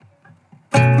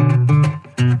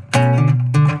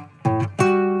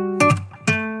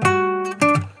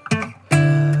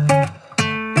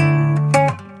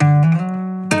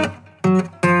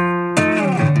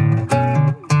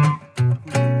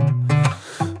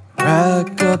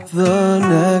up the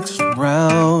next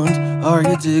round. Are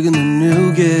you digging the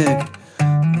new gig?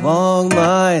 Long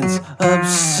lines,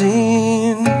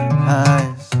 obscene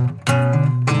highs.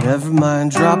 Never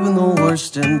mind dropping the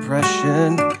worst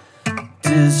impression.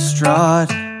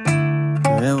 Distraught,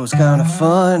 it was kinda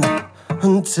fun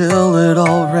until it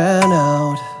all ran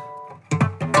out.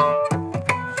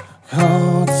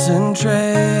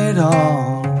 Concentrate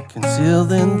on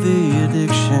concealing the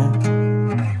addiction.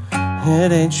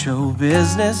 It ain't show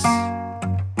business.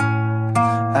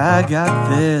 I got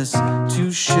this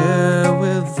to share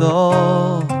with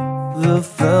all the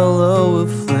fellow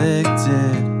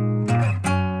afflicted.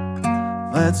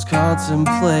 Let's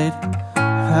contemplate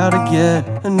how to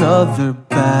get another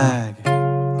bag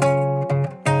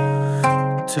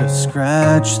to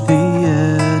scratch the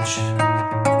itch.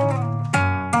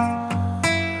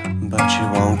 But you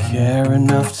won't care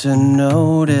enough to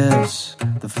notice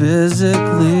the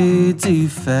physically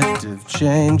defective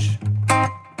change.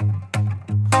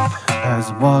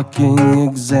 As a walking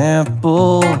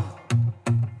example,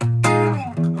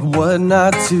 what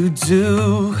not to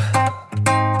do.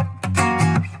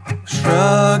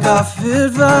 Shrug off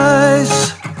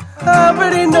advice, I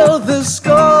already know the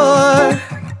score.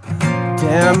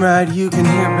 Damn right you can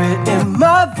hear it in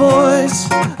my voice.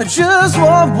 I just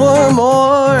want one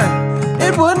more.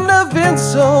 It wouldn't have been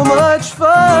so much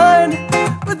fun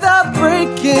without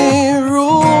breaking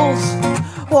rules.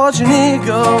 Watch an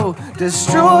ego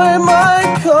destroy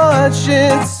my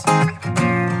conscience.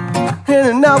 In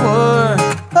an hour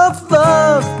of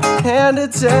love and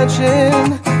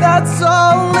attention, that's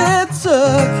all it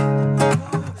took.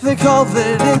 They call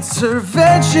it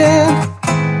intervention.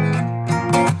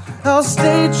 I'll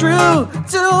stay true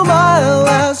to my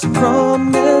last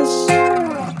promise.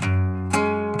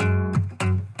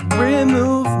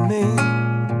 Remove me,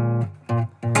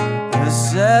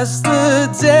 assess the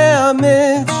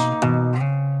damage.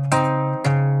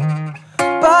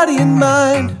 Body and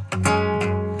mind,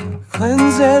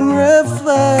 cleanse and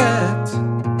reflect.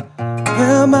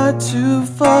 Am I too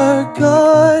far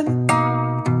gone?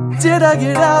 Did I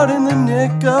get out in the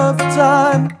nick of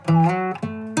time?